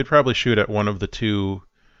 Yeah, you could probably shoot at one of the 2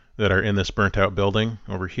 that are in this burnt-out building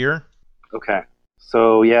over here. Okay.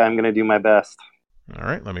 So, yeah, I'm going to do my best. All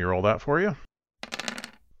right, let me roll that for you.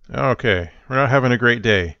 Okay, we're not having a great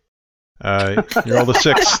day. You rolled a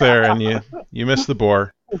 6 there, and you miss the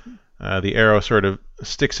boar. The arrow sort of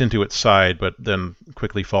sticks into its side, but then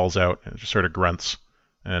quickly falls out and just sort of grunts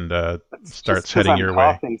and starts heading your way.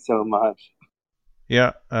 I'm coughing so much.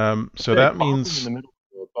 Yeah, so that means... in the middle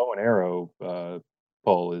of a bow and arrow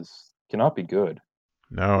pull cannot be good.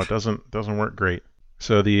 No, it doesn't work great.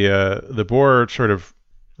 So the boar sort of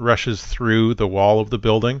rushes through the wall of the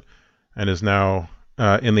building and is now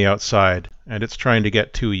in the outside, and it's trying to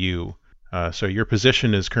get to you. So your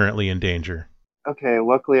position is currently in danger. Okay,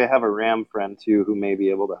 luckily I have a ram friend too who may be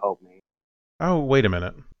able to help me. Oh, wait a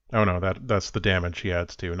minute. Oh no, that's the damage he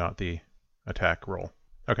adds to, not the attack roll.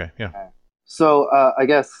 Okay, yeah. Okay. So I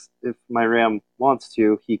guess if my ram wants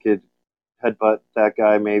to, he could headbutt that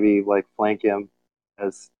guy, maybe like flank him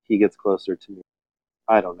as he gets closer to me.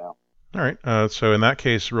 I don't know. All right. So in that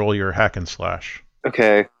case, roll your hack and slash.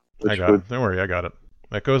 Okay. I got it. Don't worry, I got it.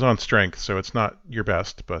 That goes on strength, so it's not your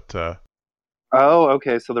best, but Oh,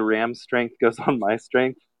 okay. So the ram's strength goes on my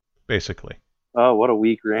strength? basically. Oh, what a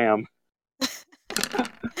weak ram.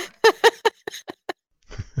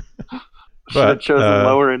 Should have chosen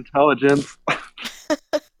lower intelligence.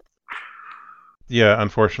 Yeah,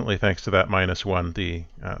 unfortunately, thanks to that -1,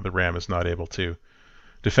 the ram is not able to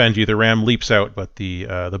defend you. The ram leaps out, but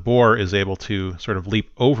the boar is able to sort of leap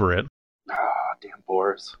over it. Ah, damn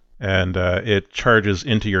boars. And it charges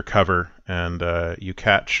into your cover, and you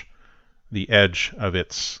catch the edge of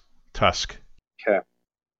its tusk. Okay.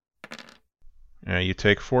 You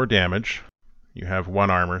take 4 damage. You have 1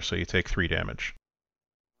 armor, so you take 3 damage.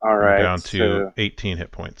 All right. You're down to 18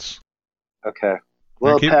 hit points. Okay.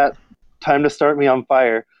 Well, Pat, time to start me on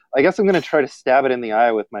fire. I guess I'm going to try to stab it in the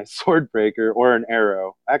eye with my sword breaker or an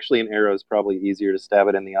arrow. Actually, an arrow is probably easier to stab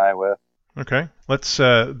it in the eye with. Okay. Let's,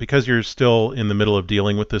 because you're still in the middle of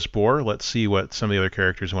dealing with this boar, let's see what some of the other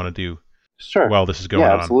characters want to do. Sure. While this is going on.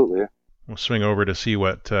 Yeah, absolutely. We'll swing over to see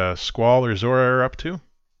what Squall or Zora are up to.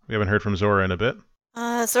 We haven't heard from Zora in a bit.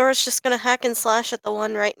 Zora's just going to hack and slash at the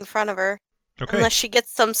one right in front of her. Okay. Unless she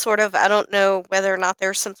gets some sort of, I don't know whether or not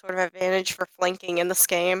there's some sort of advantage for flanking in this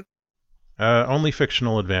game. Only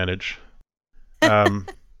fictional advantage. Yeah,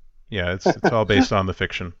 it's all based on the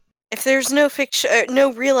fiction. If there's no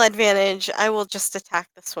no real advantage, I will just attack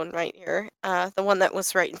this one right here. The one that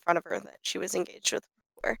was right in front of her that she was engaged with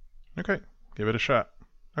before. Okay, give it a shot.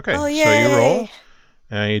 Okay, oh, so you roll,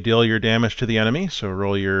 and you deal your damage to the enemy, so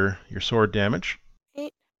roll your sword damage.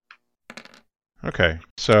 8. Okay,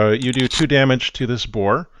 so you do 2 damage to this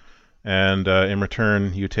boar, and in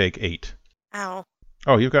return you take 8. Ow.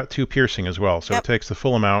 Oh, you've got 2 piercing as well, so It takes the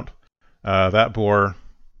full amount. That boar,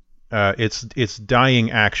 its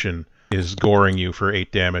dying action is goring you for 8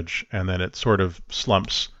 damage, and then it sort of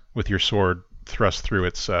slumps with your sword thrust through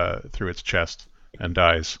its chest and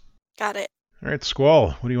dies. Got it. All right,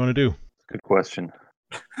 Squall, what do you want to do? Good question.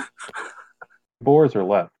 Boars are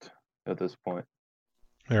left at this point.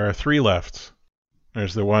 There are 3 left.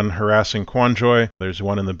 There's the one harassing Quanjoy, there's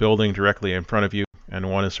one in the building directly in front of you,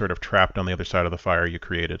 and one is sort of trapped on the other side of the fire you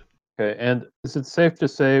created. Okay, and is it safe to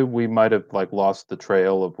say we might have lost the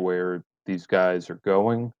trail of where these guys are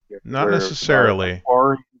going? Not necessarily.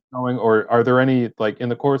 Are going, or are there any, in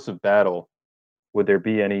the course of battle, would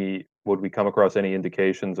we come across any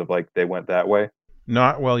indications of they went that way?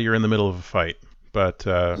 Not while you're in the middle of a fight, but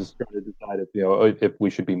just trying to decide if we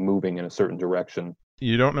should be moving in a certain direction.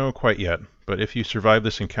 You don't know quite yet, but if you survive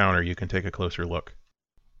this encounter, you can take a closer look.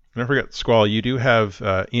 Don't forget, Squall, you do have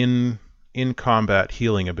in combat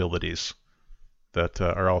healing abilities that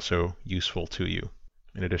are also useful to you.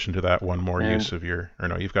 In addition to that, one more use of your, or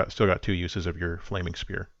no, you've still got 2 uses of your flaming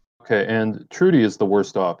spear. Okay, and Trudy is the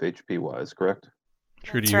worst off HP wise, correct?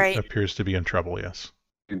 Trudy right. appears to be in trouble. Yes.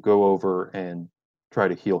 You go over and try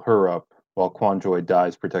to heal her up while Quanjoy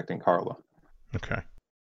dies protecting Carla. Okay.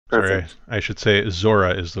 Perfect. Sorry, I should say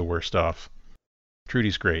Zora is the worst off.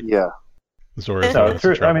 Trudy's great. Yeah. Zora's No, the most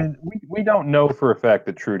in I trouble. mean, we don't know for a fact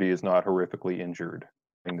that Trudy is not horrifically injured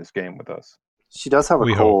in this game with us. She does have a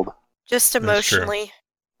We cold. Just That's true. emotionally.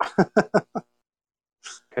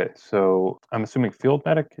 Okay, so I'm assuming Field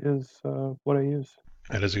Medic is what I use.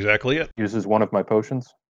 That is exactly it. Uses one of my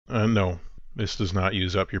potions. No, this does not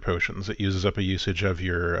use up your potions. It uses up a usage of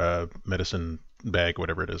your medicine bag,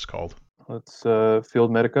 whatever it is called. Let's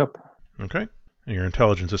Field Medic up. Okay. And your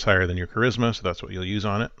intelligence is higher than your charisma, so that's what you'll use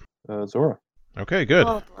on it. Zora. Okay, good.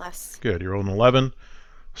 Oh, bless. Good. You rolled an 11,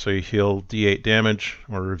 so you heal D8 damage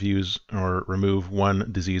or remove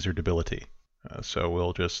 1 disease or debility. So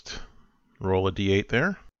we'll just roll a D8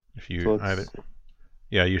 there. If you So either,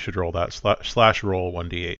 yeah, you should roll that slash roll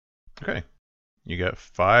 1D8. Okay. You get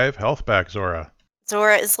 5 health back, Zora.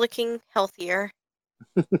 Zora is looking healthier.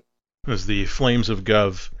 As the flames of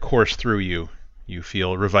Gov course through you, you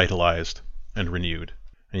feel revitalized and renewed.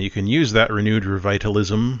 And you can use that renewed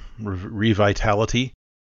revitalism, revitality,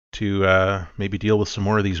 to maybe deal with some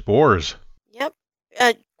more of these boars. Yep.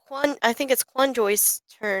 I think it's Quanjoy's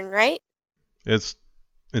turn, right? It's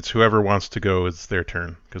whoever wants to go, it's their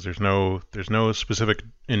turn, because there's no specific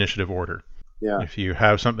initiative order. Yeah. If you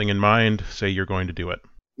have something in mind, say you're going to do it.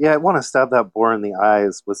 Yeah, I want to stab that boar in the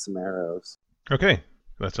eyes with some arrows. Okay,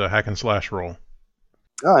 that's a hack and slash roll.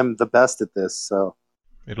 Oh, I'm the best at this, so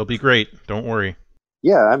It'll be great, don't worry.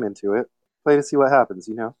 yeah, I'm into it. Play to see what happens,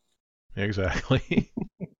 you know? Exactly.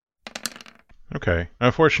 Okay.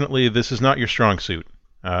 Unfortunately, this is not your strong suit.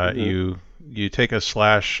 You take a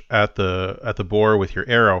slash at the boar with your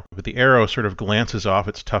arrow, but the arrow sort of glances off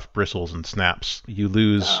its tough bristles and snaps. You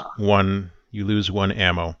lose one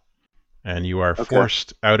ammo, and you are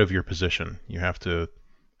forced out of your position. You have to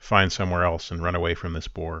find somewhere else and run away from this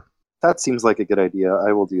boar. That seems like a good idea.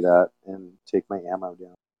 I will do that and take my ammo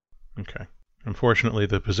down. Okay. Unfortunately,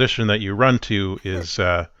 the position that you run to is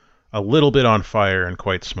a little bit on fire and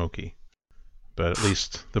quite smoky. But at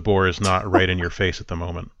least the boar is not right in your face at the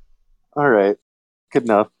moment. All right. Good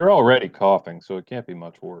enough. You're already coughing, so it can't be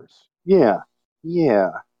much worse. Yeah.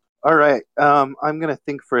 All right. I'm going to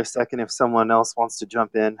think for a second if someone else wants to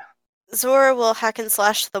jump in. Zora will hack and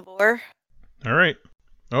slash the boar. All right.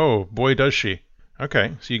 Oh, boy, does she.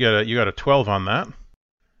 Okay, so you got a 12 on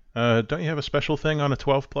that. Don't you have a special thing on a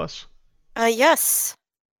 12 plus? Yes.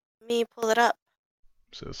 Let me pull it up.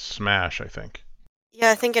 It says smash, I think.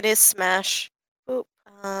 Yeah, I think it is smash. Oop.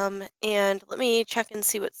 And let me check and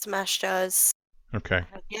see what smash does. Okay.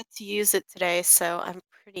 I've yet to use it today, so I'm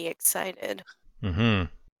pretty excited. Mm-hmm.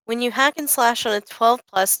 When you hack and slash on a 12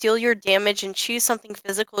 plus, deal your damage and choose something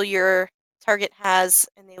physical your target has,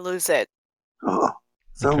 and they lose it. Oh,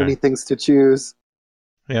 so Okay. many things to choose.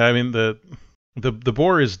 Yeah, I mean the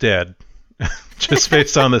boar is dead, just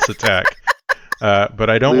based on this attack. But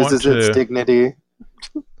I don't Loses want its to. dignity.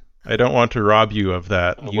 I don't want to rob you of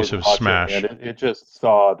that It use wasn't of watching, smash. and it just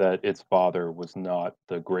saw that its father was not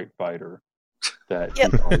the great fighter that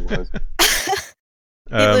Yep. he thought he was.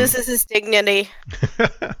 He loses his dignity.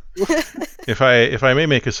 If I may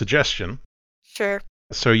make a suggestion. Sure.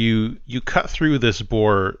 So you cut through this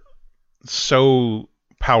boar so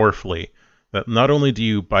powerfully that not only do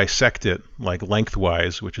you bisect it like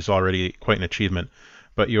lengthwise, which is already quite an achievement,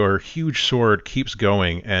 but your huge sword keeps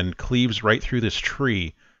going and cleaves right through this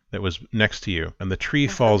tree that was next to you, and the tree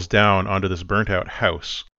falls down onto this burnt out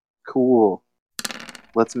house. Cool.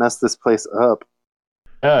 Let's mess this place up.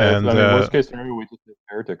 Yeah, And, I mean, worst case scenario, we just did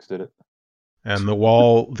heretics did it. And the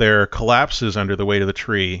wall there collapses under the weight of the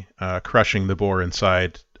tree, crushing the boar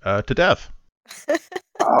inside to death.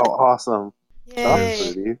 Oh, awesome. That's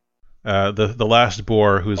Yay. pretty. The last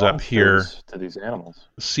boar who's up here Monsters to these animals.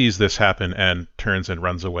 sees this happen and turns and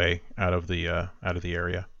runs away out of the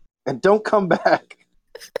area. And don't come back.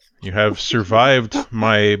 You have survived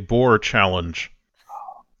my boar challenge.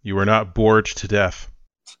 You were not bored to death.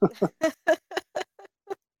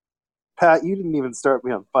 Pat, you didn't even start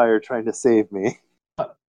me on fire trying to save me.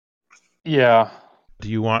 Yeah. Do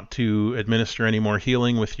you want to administer any more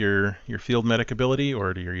healing with your field medic ability, or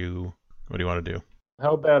what do you want to do?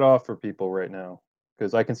 How bad off are people right now?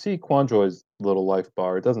 Because I can see Quanjoy's little life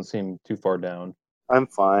bar. It doesn't seem too far down. I'm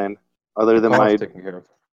fine. Other than my taken care of.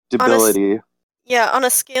 debility. Yeah, on a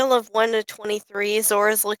scale of 1 to 23,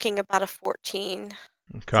 Zora's looking about a 14.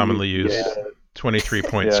 Commonly Do you used get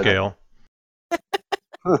 23-point Yeah. scale.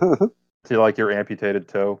 to like your amputated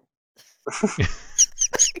toe?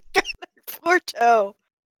 Poor toe.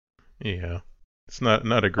 Yeah. It's not a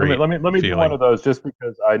Let me great let me do one feeling. of those just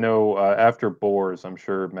because I know after boars, I'm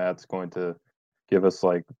sure Matt's going to give us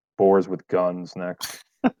like boars with guns next.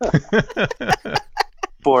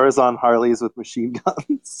 Boars on Harleys with machine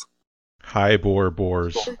guns. High bore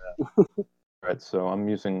boars. Right, so I'm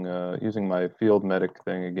using my field medic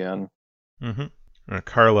thing again.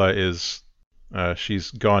 Carla is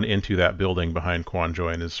she's gone into that building behind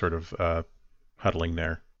Quanjoy and is sort of huddling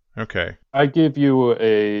there. Okay. I give you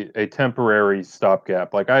a temporary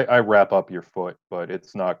stopgap. Like I wrap up your foot, but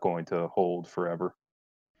it's not going to hold forever.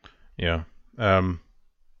 Yeah.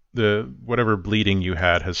 The whatever bleeding you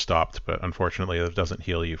had has stopped, but unfortunately it doesn't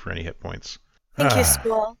heal you for any hit points. Thank you,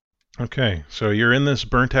 Squall. Okay, so you're in this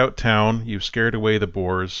burnt out town. You've scared away the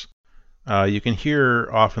boars. You can hear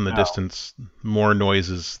off in the distance more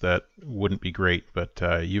noises that wouldn't be great, but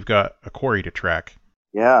you've got a quarry to track.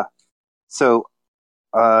 Yeah. So,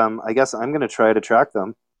 I guess I'm going to try to track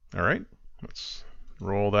them. All right, let's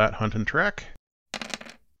roll that hunt and track.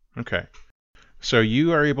 Okay, so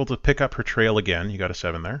you are able to pick up her trail again. You got a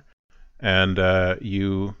 7 there. And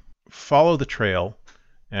you follow the trail,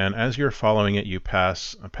 and as you're following it, you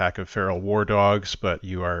pass a pack of feral war dogs, but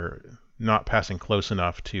you are not passing close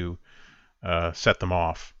enough to set them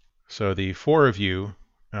off. So the 4 of you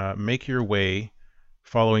make your way,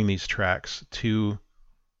 following these tracks, to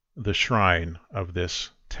the shrine of this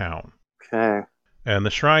town. Okay. And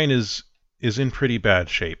the shrine is in pretty bad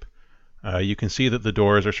shape. You can see that the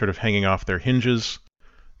doors are sort of hanging off their hinges,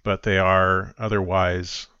 but they are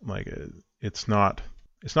otherwise like it's not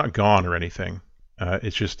gone or anything.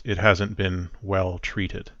 It's just it hasn't been well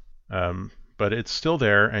treated. But it's still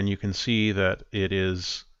there, and you can see that it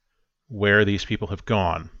is where these people have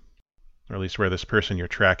gone, or at least where this person you're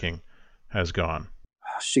tracking has gone.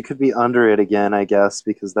 She could be under it again, I guess,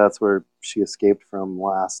 because that's where she escaped from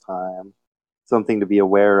last time. Something to be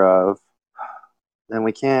aware of. And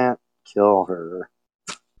we can't kill her.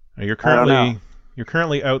 You're I don't know.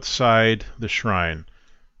 currently outside the shrine.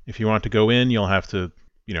 If you want to go in, you'll have to,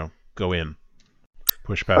 go in.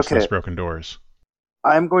 Push past those broken doors.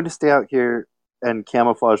 I'm going to stay out here and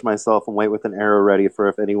camouflage myself and wait with an arrow ready for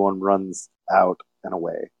if anyone runs out and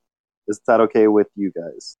away. Is that okay with you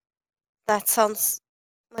guys? That sounds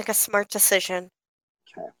like a smart decision.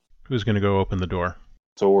 Okay. Who's going to go open the door?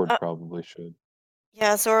 Sword probably should.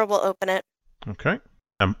 Yeah, Zora will open it. Okay.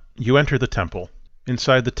 You enter the temple.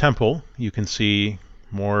 Inside the temple, you can see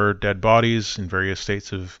more dead bodies in various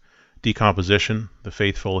states of decomposition. The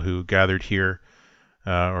faithful who gathered here,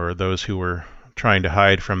 or those who were trying to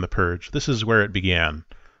hide from the purge. This is where it began.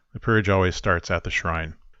 The purge always starts at the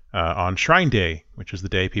shrine. On Shrine Day, which is the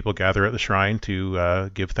day people gather at the shrine to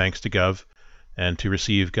give thanks to Gov and to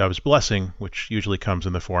receive Gov's blessing, which usually comes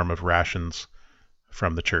in the form of rations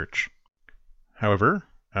from the church. However,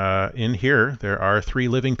 in here, there are 3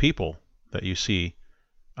 living people that you see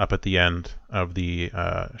up at the end of the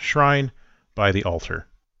shrine by the altar.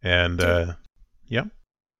 And,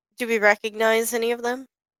 Do we recognize any of them?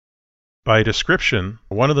 By description,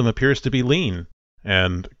 one of them appears to be Lean.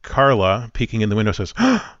 And Carla, peeking in the window, says,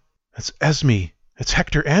 "That's Esme. It's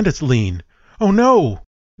Hector and it's Lean. Oh, no!"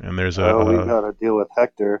 And there's we gotta deal with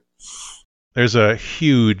Hector. There's a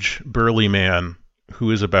huge, burly man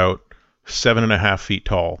who is about 7.5 feet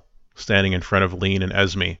tall, standing in front of Lean and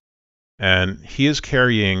Esme. And he is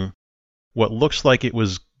carrying what looks like it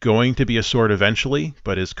was going to be a sword eventually,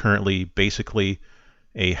 but is currently basically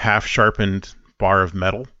a half-sharpened bar of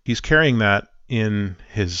metal. He's carrying that in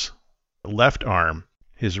his left arm.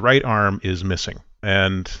 His right arm is missing.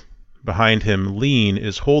 And behind him, Lean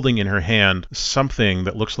is holding in her hand something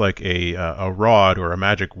that looks like a rod or a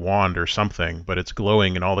magic wand or something, but it's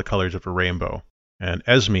glowing in all the colors of a rainbow. And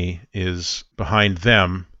Esme is behind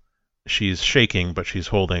them. She's shaking, but she's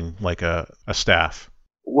holding like a staff.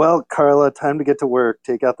 Well, Carla, time to get to work.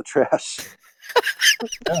 Take out the trash.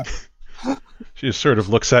 She just sort of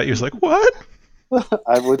looks at you, is like, "What?"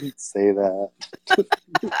 I wouldn't say that.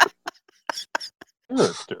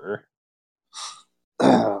 Character.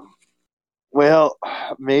 Well,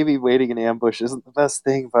 maybe waiting in ambush isn't the best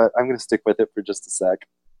thing, but I'm going to stick with it for just a sec.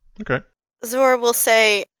 Okay. Zora will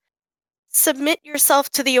say, "Submit yourself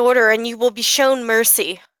to the order and you will be shown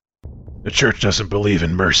mercy." "The church doesn't believe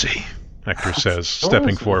in mercy," Hector says,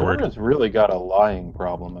 stepping forward. Zora's really got a lying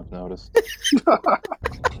problem, I've noticed.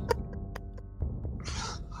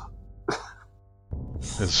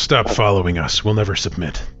 "Stop following us. We'll never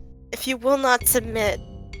submit." If you will not submit,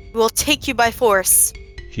 we will take you by force.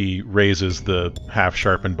 He raises the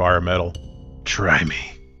half-sharpened bar of metal. Try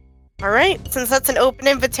me. Alright, since that's an open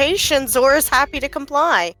invitation, Zora's happy to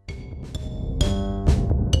comply.